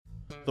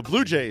The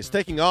Blue Jays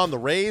taking on the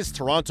Rays.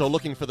 Toronto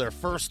looking for their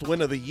first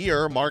win of the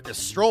year. Marcus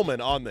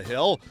Stroman on the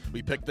hill.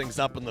 We pick things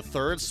up in the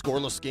third.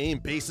 Scoreless game,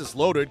 bases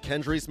loaded.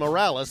 Kendrys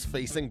Morales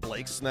facing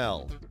Blake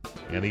Snell.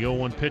 And the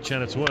 0-1 pitch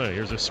on its way.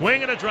 Here's a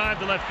swing and a drive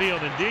to left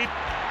field and deep.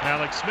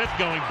 Alex Smith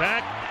going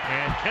back,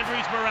 and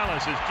Kendrys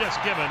Morales has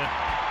just given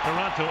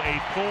Toronto a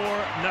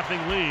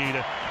 4-0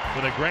 lead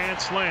with a grand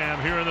slam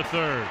here in the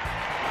third.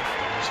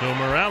 So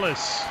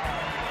Morales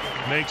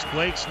makes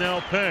Blake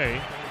Snell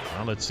pay.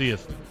 Now let's see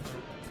if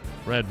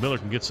Brad Miller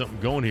can get something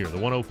going here. The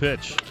 1-0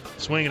 pitch.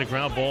 Swing and a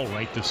ground ball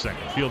right to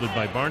second. Fielded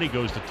by Barney.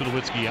 Goes to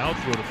Tulowitzki out.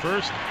 Throw to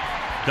first.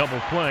 Double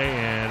play,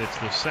 and it's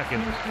the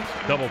second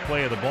double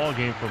play of the ball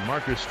game for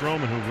Marcus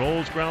Stroman, who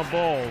rolls ground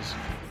balls.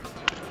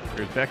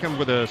 Here's Beckham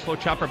with a slow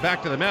chopper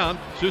back to the mound.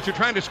 Souza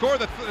trying to score.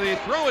 The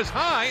throw is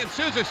high, and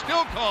Souza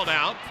still called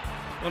out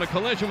on a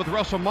collision with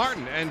Russell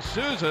Martin. And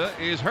Souza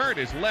is hurt,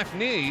 his left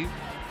knee.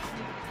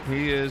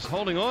 He is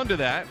holding on to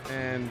that,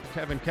 and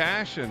Kevin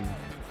Cash and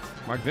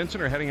Mark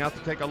Vincent are heading out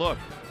to take a look.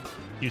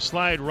 You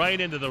slide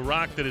right into the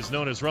rock that is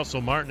known as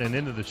Russell Martin and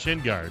into the shin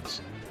guards,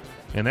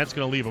 and that's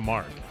going to leave a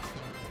mark.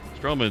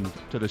 Stroman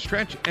to the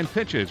stretch and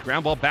pitches.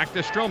 Ground ball back to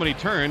Stroman. He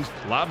turns,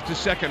 lobs to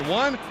second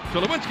one.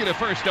 Tulowitzki to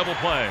first, double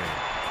play.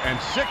 And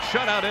 6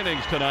 shutout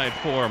innings tonight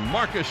for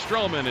Marcus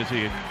Stroman as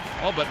he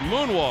all but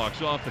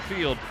moonwalks off the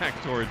field back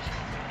towards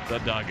the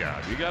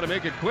dugout. You got to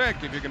make it quick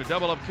if you're going to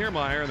double up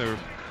Kiermaier, and the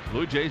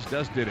Blue Jays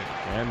just did it.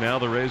 And now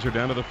the Rays are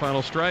down to the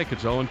final strike.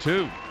 It's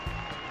 0-2.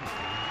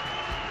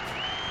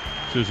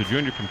 Souza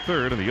Jr. from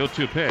third, and the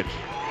 0-2 pitch.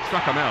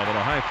 Struck him out with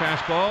a high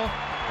fastball,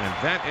 and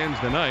that ends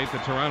the night. The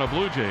Toronto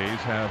Blue Jays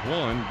have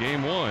won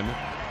Game 1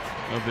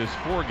 of this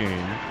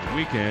 4-game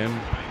weekend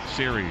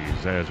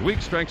series. As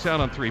Weeks strikes out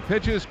on 3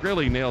 pitches,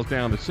 Grilli nails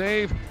down the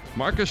save.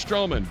 Marcus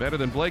Stroman better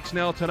than Blake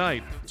Snell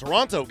tonight.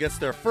 Toronto gets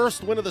their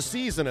first win of the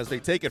season as they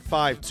take it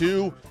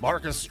 5-2.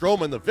 Marcus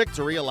Stroman the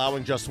victory,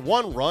 allowing just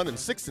 1 run in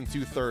 6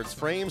 2/3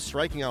 frames,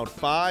 striking out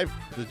 5.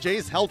 The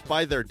Jays helped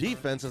by their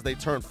defense as they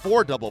turn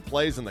 4 double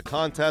plays in the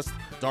contest.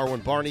 Darwin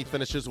Barney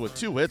finishes with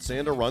 2 hits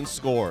and a run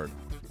scored.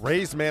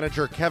 Rays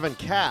manager Kevin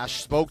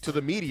Cash spoke to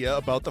the media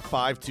about the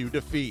 5-2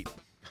 defeat.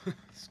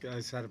 This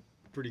guy's had a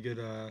pretty good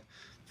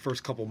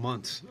first couple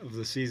months of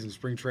the season,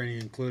 spring training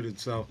included.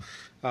 So,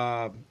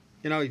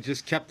 he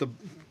just kept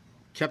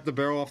the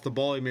barrel off the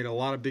ball. He made a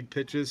lot of big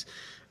pitches,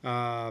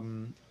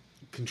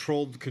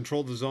 controlled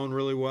the zone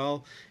really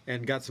well,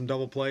 and got some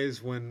double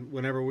plays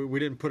whenever we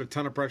didn't put a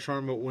ton of pressure on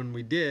him, but when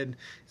we did, it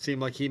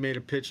seemed like he made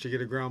a pitch to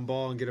get a ground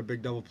ball and get a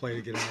big double play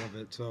to get out of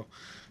it. So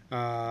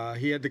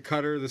he had the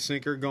cutter, the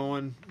sinker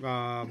going,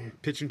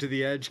 pitching to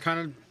the edge, kind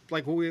of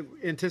like what we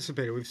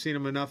anticipated. We've seen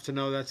him enough to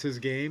know that's his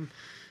game.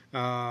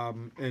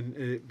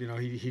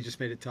 He just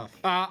made it tough.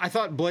 I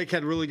thought Blake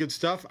had really good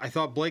stuff. I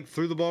thought Blake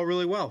threw the ball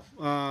really well.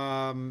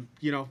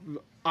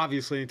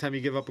 Obviously, anytime you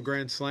give up a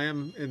grand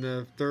slam in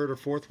the third or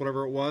fourth,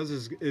 whatever it was,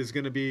 is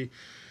going to be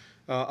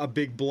a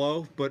big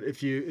blow. But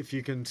if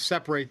you can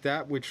separate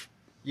that, which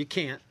you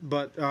can't,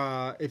 but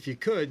if you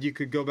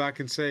could go back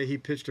and say he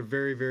pitched a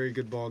very, very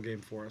good ball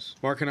game for us.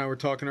 Mark and I were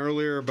talking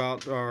earlier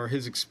about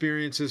his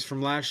experiences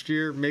from last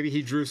year. Maybe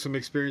he drew some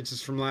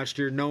experiences from last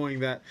year, knowing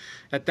that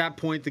at that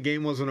point the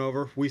game wasn't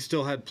over. We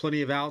still had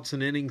plenty of outs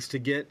and innings to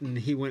get, and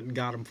he went and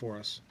got them for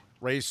us.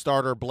 Rays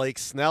starter Blake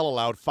Snell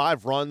allowed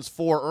 5 runs,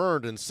 4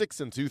 earned in 6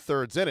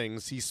 2/3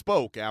 innings. He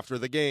spoke after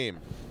the game.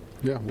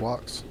 Yeah,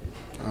 walks.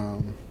 I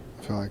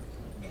feel like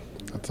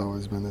that's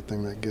always been the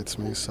thing that gets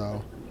me,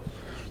 so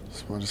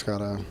I just got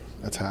to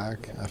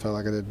attack. I felt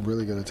like I did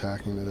really good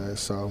attacking today,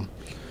 so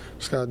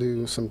just got to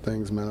do some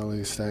things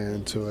mentally, stay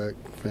into it,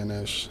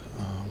 finish.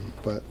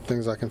 But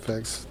things I can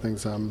fix,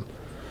 things I'm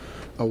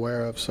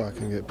aware of so I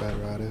can get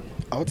better at it.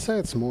 I would say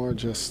it's more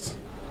just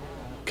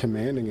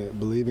commanding it,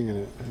 believing in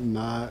it.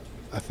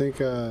 I think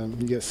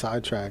you get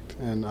sidetracked,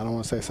 and I don't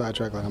want to say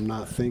sidetracked like I'm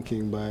not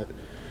thinking, but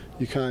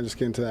you kind of just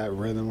get into that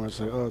rhythm where it's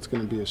like, oh, it's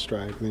going to be a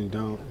strike, and then you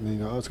don't. And then you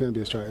go, oh, it's going to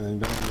be a strike, and then you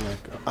don't. And you're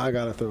like, I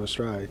got to throw a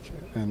strike.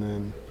 And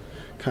then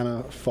kind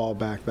of fall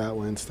back that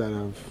way instead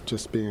of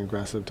just being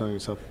aggressive, telling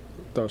yourself,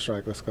 throw a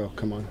strike, let's go,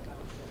 come on.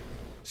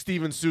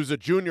 Steven Souza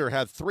Jr.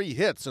 had 3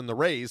 hits in the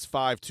Rays'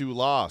 5-2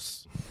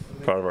 loss.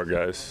 Proud of our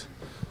guys.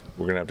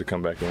 We're going to have to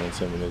come back and win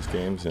some of those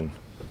games, and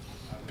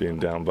being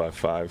down by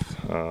 5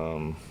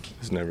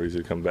 it's never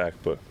easy to come back,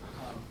 but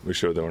we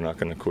showed that we're not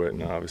going to quit,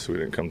 and obviously we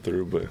didn't come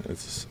through, but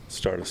it's the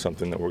start of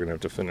something that we're going to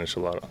have to finish a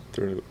lot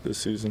through this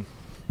season.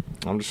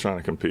 I'm just trying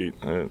to compete.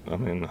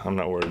 I'm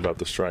not worried about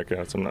the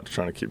strikeouts. I'm not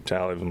trying to keep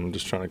tally of them. I'm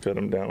just trying to cut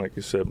them down, like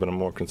you said, but I'm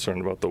more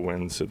concerned about the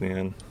wins at the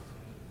end.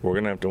 We're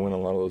going to have to win a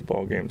lot of those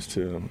ball games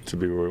to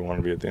be where we want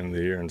to be at the end of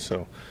the year, and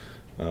so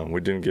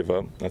we didn't give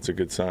up. That's a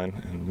good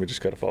sign, and we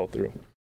just got to follow through.